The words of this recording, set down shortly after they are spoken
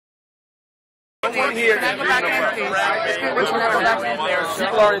one here is dreaming about.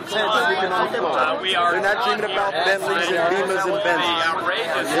 People are intense sleeping on the floor. They're not dreaming about Bentleys and Beamers and Benzes.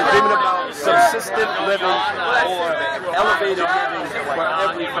 They're dreaming about subsistent living or elevated living for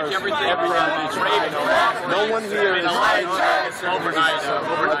every person, every individual. No one here is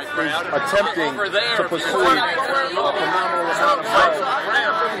attempting to pursue a phenomenal amount of wealth.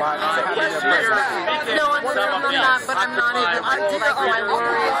 No, I'm not, but I'm not even like my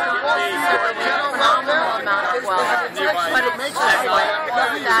worry is phenomenal amount of wealth. But it makes sense like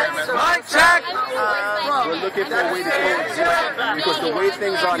Check! We're looking for a way to coexist because the way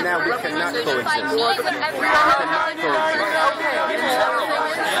things are now, we cannot coexist. We cannot coexist.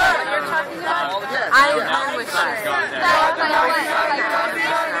 I agree with that.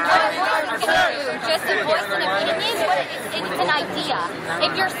 Just it's an idea.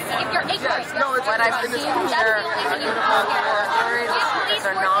 If you're ignorant, What I've seen here is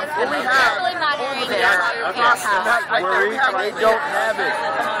they're not worried. They don't have it.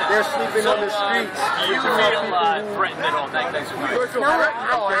 They're sleeping on the streets.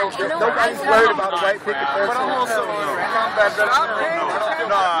 Nobody's worried about a white picket fence. But I'm also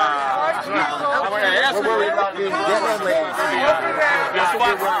we're worried about being demonized. That's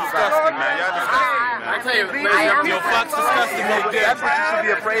what we're disgusting, man. I tell you, Fox disgusting. That's what you should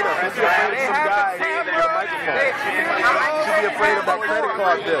be afraid of. You should be afraid of some guy with a microphone. You should be afraid of that credit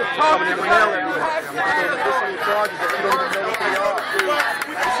card bill coming in the mail every day. Those additional charges that you don't even know what they are.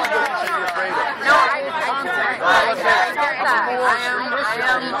 This is what you should be afraid of. No, I get that.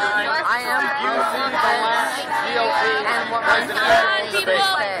 I am using the last GOP and what I'm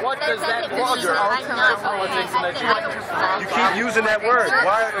saying. What does that You keep using that word.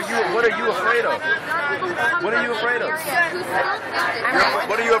 What are you afraid of? What are you afraid of?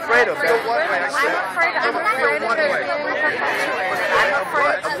 What are you afraid of? I'm afraid of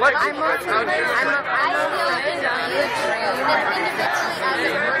it being perpetuated.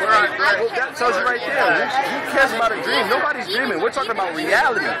 Well, that tells you right there. Who cares about a dream? Nobody's dreaming. We're talking about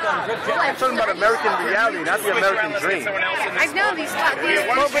reality. We're talking about American reality, not the American dream. I know these.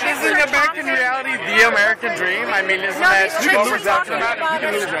 Well, but isn't American reality the American dream? I mean, isn't that what we're talking about? You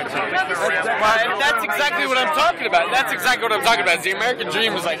can lose that time. That's exactly what I'm talking about. That's exactly what I'm talking about. The American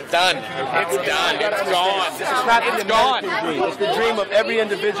dream is like done. It's done. It's gone. It's not the American dream. It's the dream of every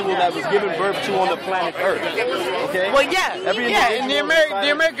individual that was given birth to on the planet Earth. Okay? Well, yeah. And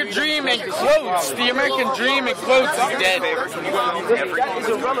the American dream includes the American dream includes is dead. That is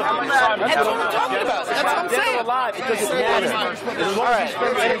irrelevant. That's what I'm talking about. That's what I'm saying. Alive, it doesn't matter. As long as you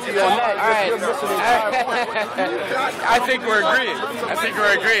spend energy on that, you're missing the I think we're agreeing. I think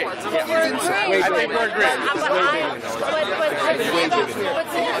we're agreeing.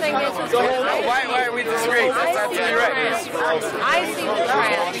 Why are we disagreeing? That's absolutely right. I see the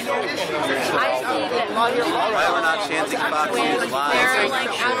trend. I see that Why we're not chanting Fox News live? they're like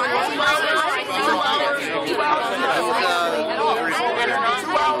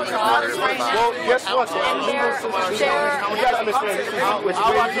out Well, guess what? You gotta understand, this is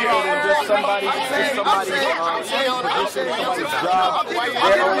way deeper than just somebody's position, somebody's job. It's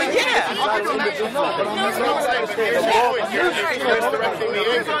not an individual.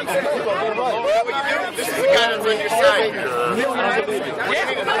 This is the guy that's on your side.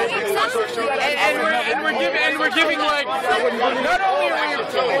 And we're giving like not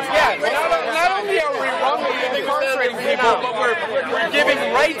only are we wrongly incarcerating people, but we're giving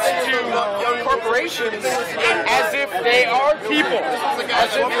rights to corporations as if they are people.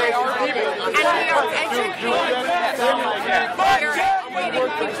 As if they are people. and we are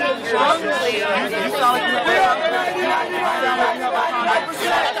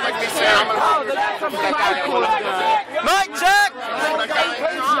Mic check!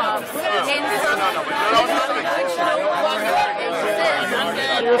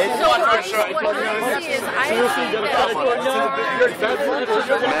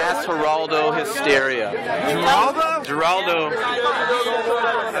 Mass Geraldo hysteria. Geraldo? Geraldo. I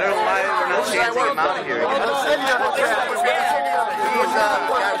don't know why we're not chanting him out of here. He's the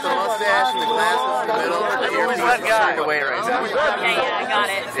guy with the mustache and the glasses in the middle. Who's that guy? Away right now. Yeah, I got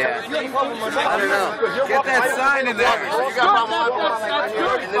it. Yeah. I don't know. Get that sign in there. You got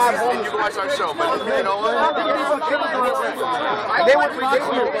and you can watch our show, but you know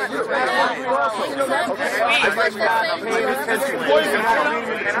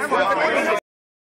what?